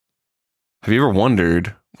Have you ever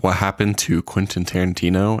wondered what happened to Quinton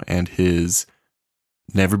Tarantino and his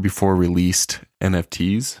never before released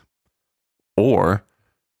NFTs? Or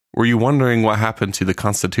were you wondering what happened to the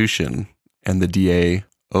Constitution and the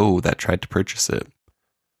DAO that tried to purchase it?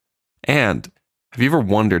 And have you ever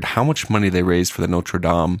wondered how much money they raised for the Notre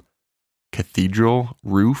Dame cathedral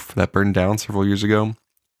roof that burned down several years ago?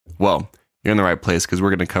 Well, you're in the right place because we're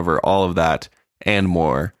going to cover all of that and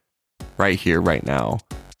more right here, right now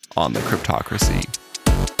on the Cryptocracy.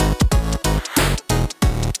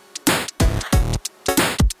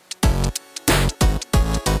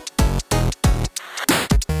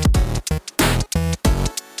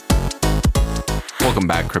 Welcome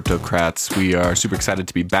back, Cryptocrats. We are super excited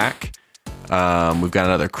to be back. We've got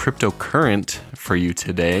another cryptocurrent for you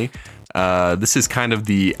today. This is kind of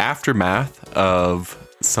the aftermath of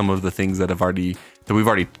some of the things that we've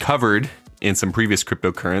already covered in some previous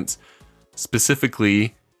cryptocurrents,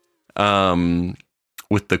 specifically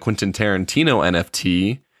with the Quinton Tarantino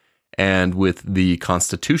NFT and with the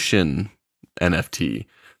Constitution NFT.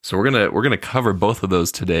 So we're gonna cover both of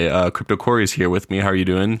those today. Crypto Cory is here with me. How are you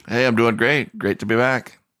doing? Hey, I'm doing great. Great to be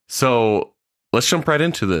back. So let's jump right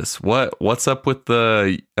into this. What's up with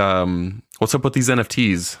these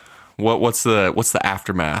NFTs? What's the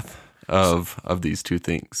aftermath of these two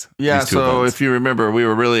things? Yeah, so events? if you remember, we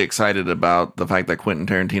were really excited about the fact that Quentin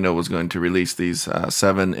Tarantino was going to release these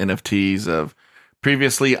 7 NFTs of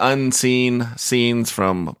previously unseen scenes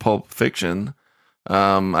from Pulp Fiction.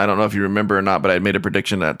 I don't know if you remember or not, but I made a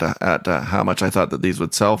prediction at how much I thought that these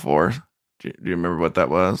would sell for. Do you remember what that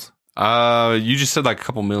was? You just said like a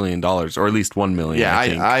couple $1 million, or at least 1 million. Yeah,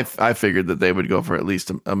 I think. I figured that they would go for at least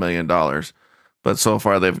 $1 million, but so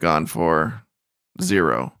far they've gone for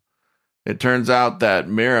 0. It turns out that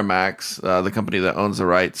Miramax, the company that owns the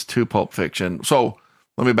rights to Pulp Fiction. So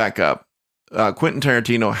let me back up. Quentin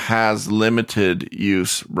Tarantino has limited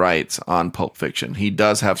use rights on Pulp Fiction. He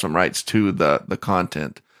does have some rights to the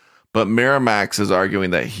content, but Miramax is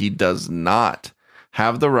arguing that he does not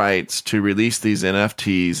have the rights to release these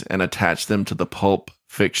NFTs and attach them to the Pulp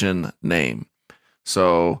Fiction name.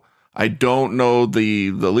 So I don't know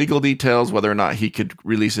the legal details, whether or not he could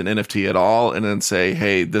release an NFT at all and then say,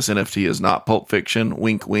 hey, this NFT is not Pulp Fiction,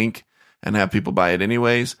 wink, wink, and have people buy it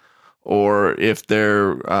anyways. Or if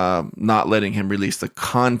they're not letting him release the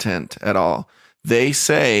content at all. They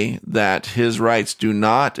say that his rights do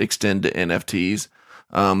not extend to NFTs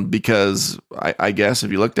because I guess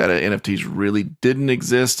if you looked at it, NFTs really didn't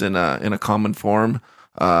exist in a common form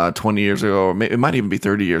 20 years ago, or it might even be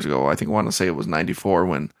 30 years ago. I think I want to say it was 94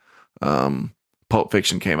 when Pulp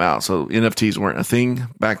Fiction came out. So NFTs weren't a thing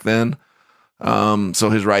back then. So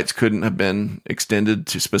his rights couldn't have been extended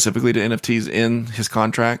specifically to NFTs in his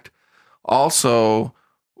contract. Also,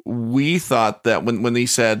 we thought that when he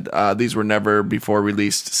said these were never before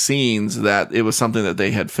released scenes, that it was something that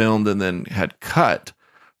they had filmed and then had cut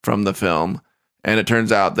from the film. And it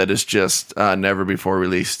turns out that it's just never before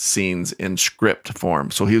released scenes in script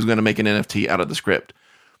form. So he was going to make an NFT out of the script.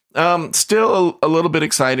 Still a little bit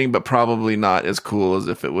exciting, but probably not as cool as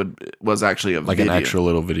if it was actually a like video. an actual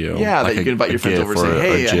little video. Yeah, like that you can invite your friends over and say,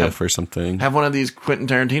 hey, a GIF or something. Have one of these Quentin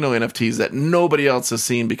Tarantino NFTs that nobody else has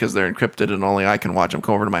seen because they're encrypted and only I can watch them.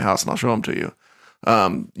 Come over to my house and I'll show them to you.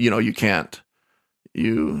 You can't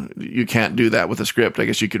do that with a script. I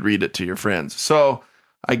guess you could read it to your friends. So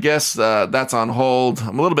I guess that's on hold.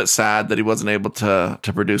 I'm a little bit sad that he wasn't able to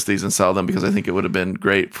produce these and sell them, because I think it would have been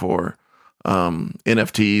great for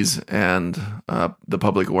NFTs and the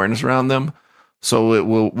public awareness around them. So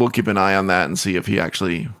we'll keep an eye on that and see if he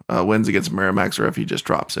actually wins against Miramax or if he just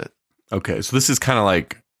drops it. Okay, so this is kind of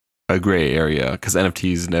like a gray area because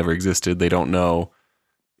NFTs never existed. They don't know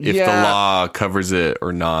if the law covers it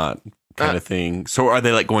or not, kind of thing. So are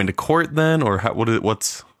they like going to court then, or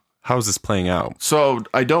how is this playing out? So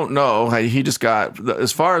I don't know. He just got,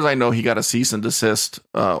 as far as I know, he got a cease and desist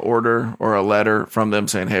order or a letter from them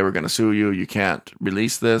saying, hey, we're going to sue you. You can't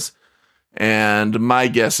release this. And my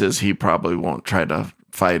guess is he probably won't try to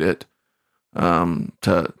fight it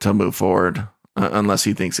to move forward unless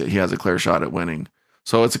he thinks that he has a clear shot at winning.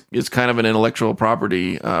 So it's kind of an intellectual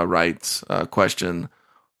property rights question.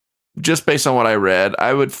 Just based on what I read,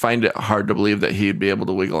 I would find it hard to believe that he'd be able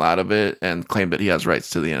to wiggle out of it and claim that he has rights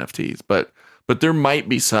to the NFTs. But there might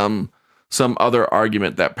be some other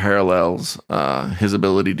argument that parallels his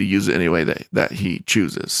ability to use it any way that he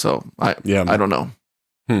chooses. So I don't know.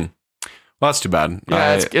 Well, that's too bad.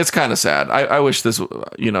 Yeah, it's kind of sad. I wish this,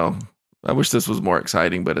 I wish this was more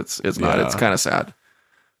exciting, but it's not. Yeah. It's kind of sad.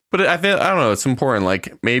 But I don't know. It's important.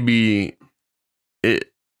 Like maybe it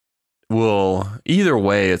will, either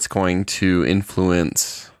way, it's going to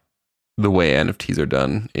influence the way NFTs are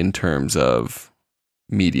done in terms of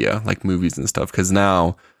media, like movies and stuff. Because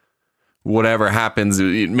now, whatever happens,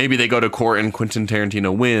 maybe they go to court and Quinton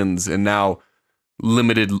Tarantino wins, and now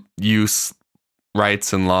limited use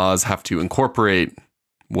rights and laws have to incorporate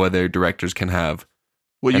whether directors can have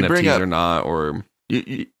NFTs or not. Or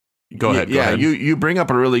go ahead. You bring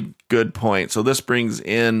up a really good point. So this brings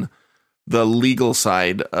in the legal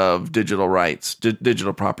side of digital rights,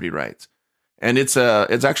 digital property rights. And it's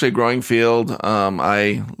actually a growing field.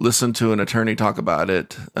 I listened to an attorney talk about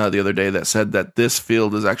it the other day that said that this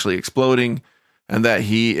field is actually exploding, and that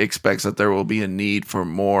he expects that there will be a need for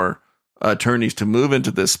more attorneys to move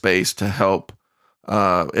into this space to help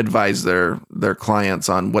advise their clients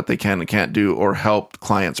on what they can and can't do, or help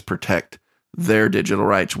clients protect their digital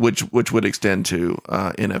rights, which would extend to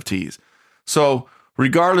NFTs. So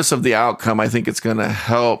regardless of the outcome, I think it's going to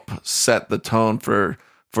help set the tone for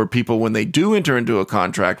people when they do enter into a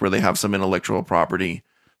contract where they have some intellectual property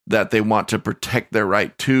that they want to protect their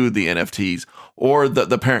right to the NFTs, or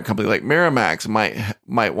the parent company like Miramax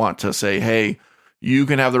might want to say, hey, you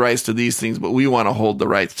can have the rights to these things, but we want to hold the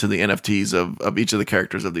rights to the NFTs of each of the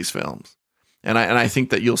characters of these films. And I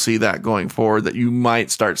think that you'll see that going forward, that you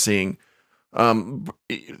might start seeing,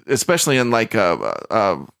 especially in like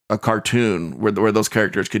a cartoon where those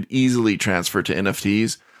characters could easily transfer to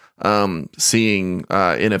NFTs, seeing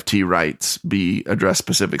NFT rights be addressed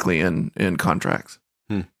specifically in contracts.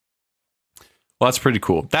 Well, that's pretty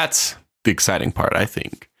cool. That's the exciting part, I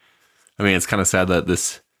think. I mean, it's kind of sad that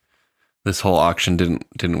this whole auction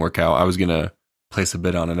didn't work out. I was gonna place a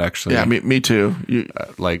bid on it, actually. Yeah, me too.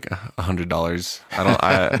 Like $100.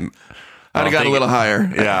 I'd have gone a little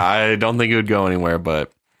higher. Yeah, I don't think it would go anywhere,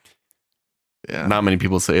 but yeah, not many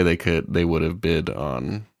people say they would have bid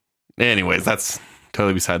on. Anyways, that's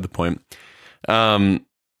totally beside the point. But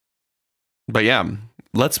yeah,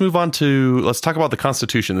 let's move on let's talk about the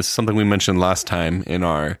Constitution. This is something we mentioned last time in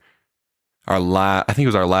I think it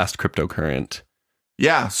was our last cryptocurrent.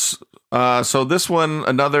 Yeah. So this one,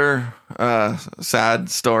 another sad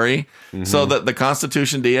story. Mm-hmm. So the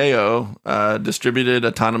Constitution DAO, Distributed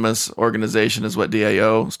Autonomous Organization, is what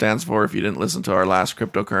DAO stands for, if you didn't listen to our last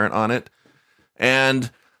cryptocurrent on it. And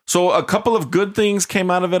so a couple of good things came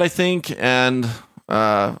out of it, I think, and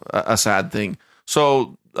a sad thing.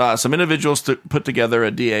 So some individuals put together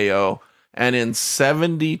a DAO, and in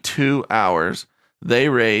 72 hours, they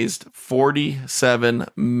raised $47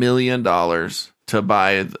 million to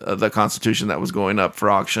buy the Constitution that was going up for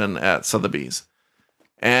auction at Sotheby's.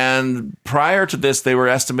 And prior to this, they were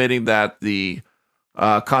estimating that the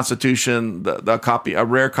Constitution, a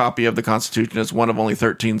rare copy of the Constitution, is one of only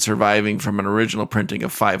 13 surviving from an original printing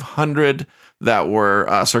of 500 that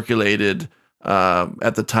were circulated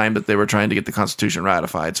at the time that they were trying to get the Constitution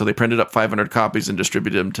ratified. So they printed up 500 copies and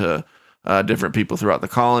distributed them to different people throughout the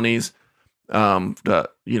colonies.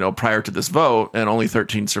 Prior to this vote, and only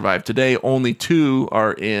 13 survive today. Only 2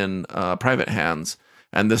 are in private hands,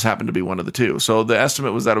 and this happened to be one of the 2. So the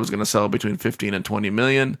estimate was that it was going to sell between 15 and 20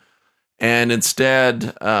 million. And instead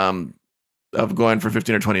of going for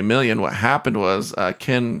 15 or 20 million, what happened was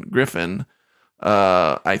Ken Griffin,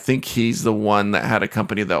 I think he's the one that had a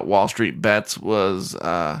company that Wall Street Bets was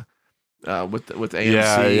with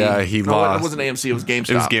AMC. Yeah, he lost. It wasn't AMC, it was GameStop.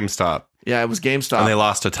 It was GameStop. Yeah, it was GameStop. And they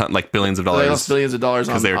lost a ton, like billions of dollars. They lost billions of dollars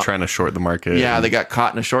because they were trying to short the market. Yeah, they got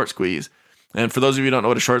caught in a short squeeze. And for those of you who don't know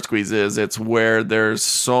what a short squeeze is, it's where there's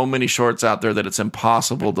so many shorts out there that it's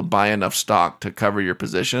impossible to buy enough stock to cover your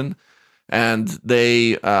position. And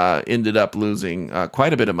they ended up losing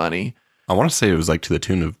quite a bit of money. I want to say it was like to the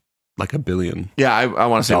tune of like $1 billion. Yeah, I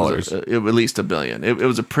want to say it was at least $1 billion. It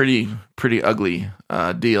was a pretty ugly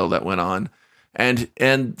deal that went on.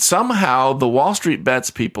 And somehow the Wall Street Bets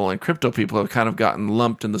people and crypto people have kind of gotten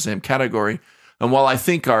lumped in the same category. And while I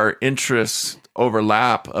think our interests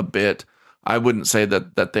overlap a bit, I wouldn't say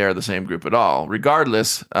that they are the same group at all.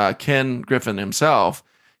 Regardless, Ken Griffin himself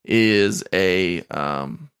is he's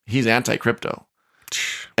anti-crypto.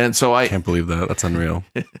 And so I can't believe that. That's unreal.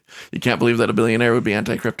 You can't believe that a billionaire would be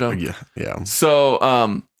anti-crypto? Yeah.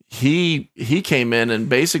 So he came in and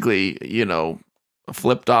basically,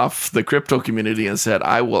 flipped off the crypto community and said,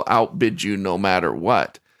 I will outbid you no matter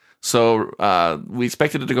what. So we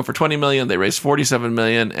expected it to go for 20 million. They raised 47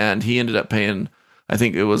 million, and he ended up paying, I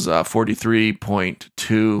think it was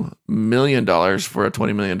 $43.2 million for a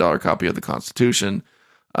 $20 million copy of the Constitution,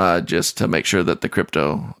 just to make sure that the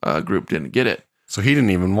crypto group didn't get it. So he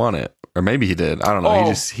didn't even want it, or maybe he did. I don't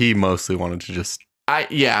know. He mostly wanted to just.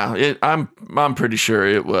 I'm pretty sure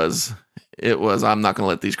it was. I'm not going to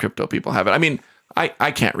let these crypto people have it. I mean,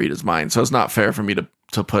 I can't read his mind, so it's not fair for me to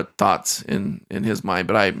put thoughts in his mind.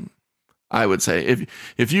 But I would say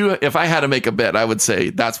if I had to make a bet, I would say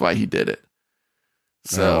that's why he did it.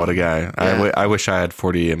 So what a guy! Yeah. I wish I had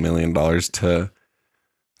 $48 million to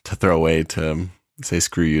throw away to say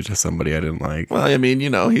screw you to somebody I didn't like. Well, I mean,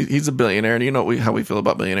 he's a billionaire, and how we feel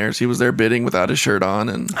about billionaires. He was there bidding without his shirt on,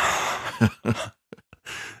 and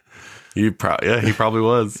he probably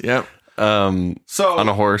was. Yep. So on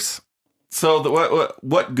a horse. So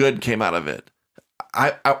what good came out of it?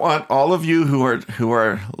 I want all of you who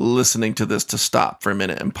are listening to this to stop for a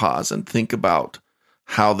minute and pause and think about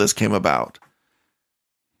how this came about.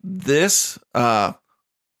 This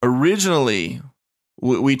originally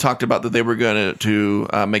we talked about that they were going to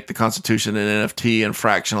make the Constitution an NFT and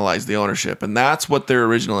fractionalize the ownership, and that's what their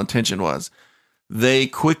original intention was. They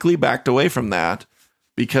quickly backed away from that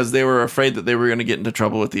because they were afraid that they were going to get into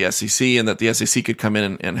trouble with the SEC and that the SEC could come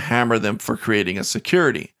in and hammer them for creating a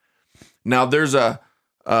security. Now there's a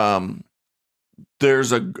kind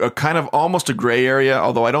of almost a gray area,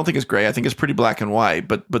 although I don't think it's gray. I think it's pretty black and white.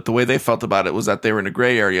 But the way they felt about it was that they were in a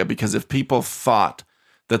gray area because if people thought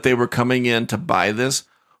that they were coming in to buy this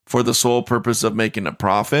for the sole purpose of making a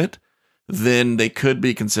profit, then they could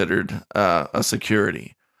be considered a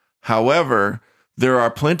security. However, there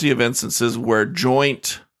are plenty of instances where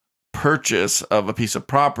joint purchase of a piece of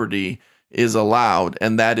property is allowed,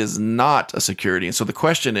 and that is not a security. And so the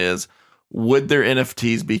question is, would their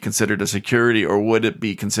NFTs be considered a security, or would it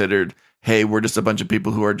be considered, hey, we're just a bunch of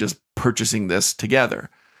people who are just purchasing this together?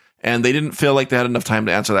 And they didn't feel like they had enough time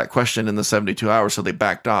to answer that question in the 72 hours, so they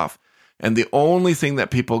backed off. And the only thing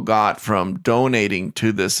that people got from donating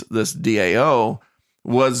to this DAO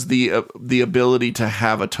was the ability to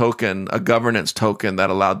have a token, a governance token that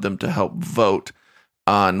allowed them to help vote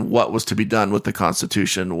on what was to be done with the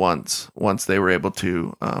Constitution once they were able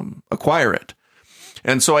to acquire it.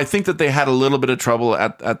 And so I think that they had a little bit of trouble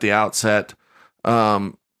at the outset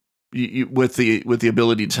with the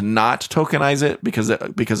ability to not tokenize it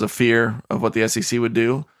because of fear of what the SEC would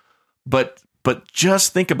do. But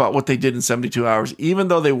just think about what they did in 72 hours, even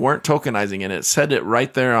though they weren't tokenizing it. It said it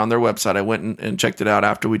right there on their website. I went and checked it out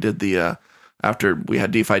after we did after we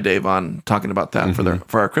had DeFi Dave on talking about that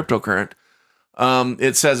for our cryptocurrent.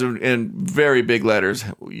 It says in very big letters,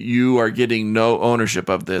 you are getting no ownership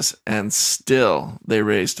of this, and still they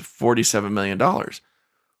raised $47 million.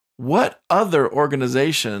 What other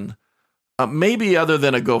organization, maybe other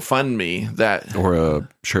than a GoFundMe or a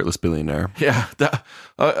shirtless billionaire? Yeah,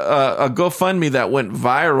 a GoFundMe that went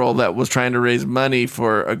viral that was trying to raise money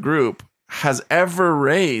for a group has ever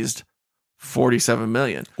raised $47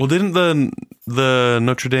 million. Well, didn't the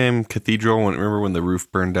Notre Dame Cathedral, remember when the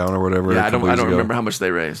roof burned down or whatever? Yeah, I don't remember how much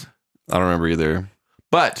they raised. I don't remember either.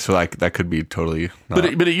 But so that could be totally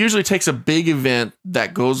not. But it usually takes a big event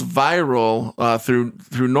that goes viral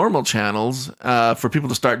through normal channels for people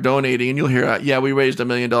to start donating, and you'll hear, we raised $1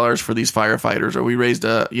 million for these firefighters, or we raised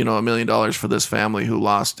 $1 million for this family who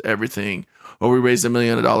lost everything, or we raised $1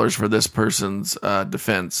 million for this person's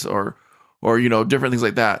defense, or different things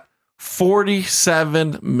like that.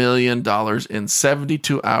 $47 million in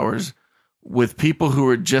 72 hours with people who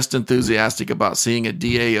are just enthusiastic about seeing a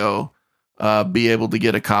DAO be able to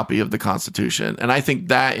get a copy of the Constitution. And I think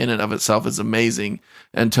that in and of itself is amazing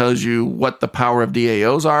and tells you what the power of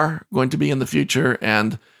DAOs are going to be in the future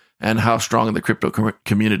and how strong the crypto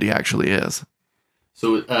community actually is.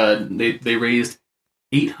 So they raised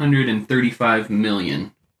 $835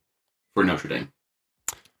 million for Notre Dame.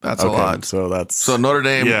 That's a lot. So Notre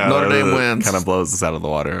Dame wins. Kind of blows us out of the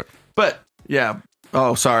water. But yeah.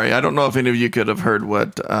 Oh, sorry. I don't know if any of you could have heard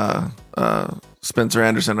what Spencer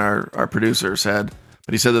Anderson, our producer, said,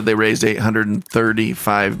 but he said that they raised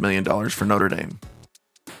 $835 million for Notre Dame,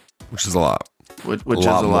 which is a lot. Which is a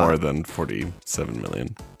lot more than $47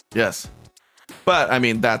 million. Yes, but I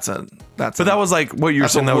mean that was like what you're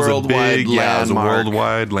saying. That was a big, landmark. Yeah, it was a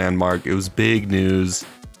worldwide landmark. It was big news.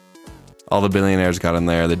 All the billionaires got in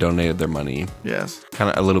there. They donated their money. Yes, kind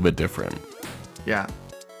of a little bit different. Yeah.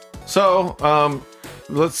 So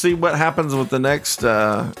let's see what happens with the next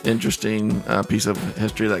interesting piece of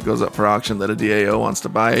history that goes up for auction that a DAO wants to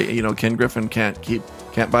buy. Ken Griffin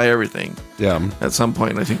can't buy everything. Yeah. At some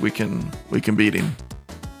point, I think we can beat him.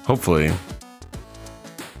 Hopefully.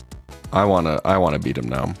 I wanna beat him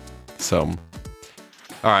now. So, all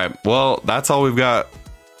right. Well, that's all we've got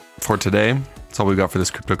for today. That's all we've got for this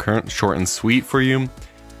cryptocurrent. Short and sweet for you.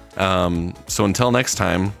 So until next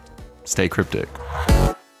time, stay cryptic.